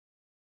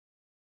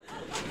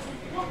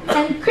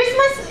And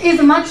Christmas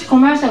is much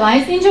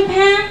commercialized in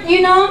Japan,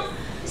 you know.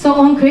 So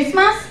on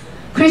Christmas,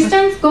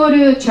 Christians go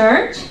to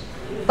church,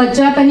 but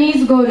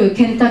Japanese go to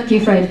Kentucky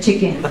Fried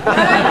Chicken.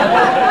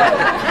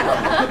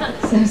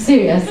 So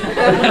serious.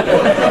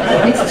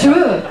 It's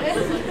true.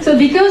 So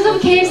because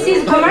of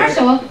KFC's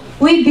commercial,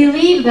 we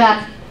believe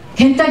that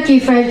Kentucky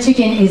Fried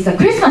Chicken is a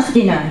Christmas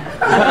dinner.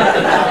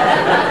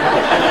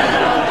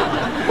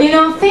 You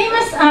know,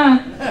 famous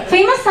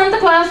Santa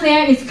Claus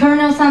there is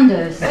Colonel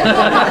Sanders.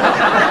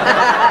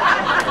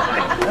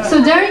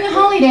 So during the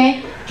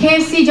holiday,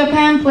 KFC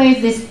Japan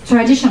plays this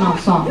traditional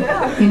song.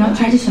 You know,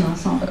 traditional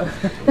song.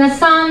 The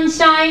sun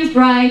shines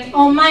bright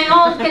on my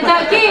old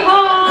Kentucky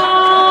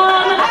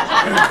home.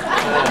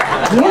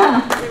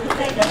 Yeah,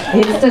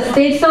 it's the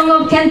state song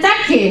of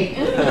Kentucky.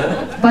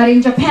 But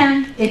in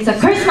Japan, it's a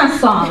Christmas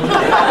song.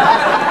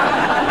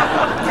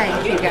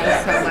 Thank you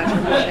guys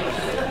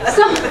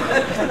so much.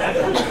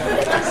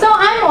 So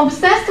I'm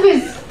obsessed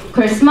with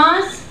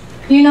Christmas,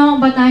 you know,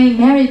 but I'm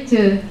married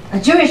to a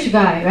Jewish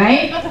guy,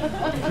 right?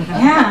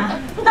 Yeah.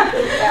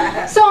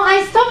 So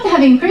I stopped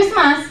having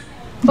Christmas,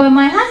 but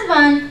my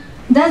husband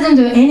doesn't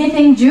do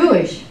anything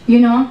Jewish, you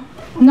know.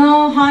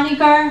 No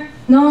Hanukkah,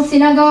 no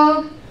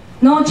synagogue,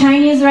 no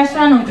Chinese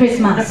restaurant on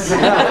Christmas.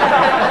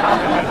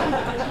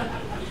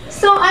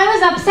 So I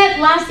was upset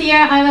last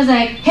year. I was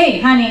like, hey,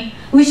 honey,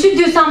 we should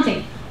do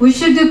something. We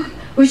should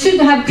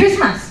have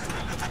Christmas.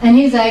 And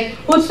he's like,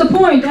 what's the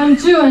point? I'm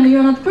Jew and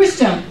you're not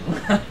Christian.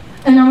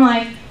 And I'm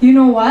like, you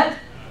know what?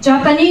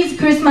 Japanese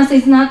Christmas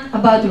is not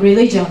about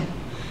religion.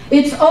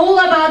 It's all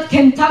about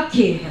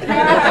Kentucky.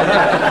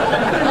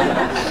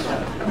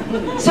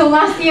 So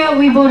last year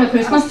we bought a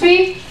Christmas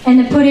tree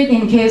and put it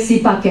in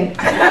KFC pocket.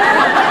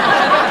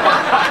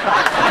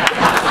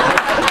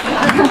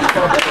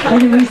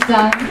 And we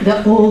sang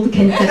the old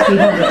Kentucky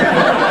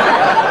holiday.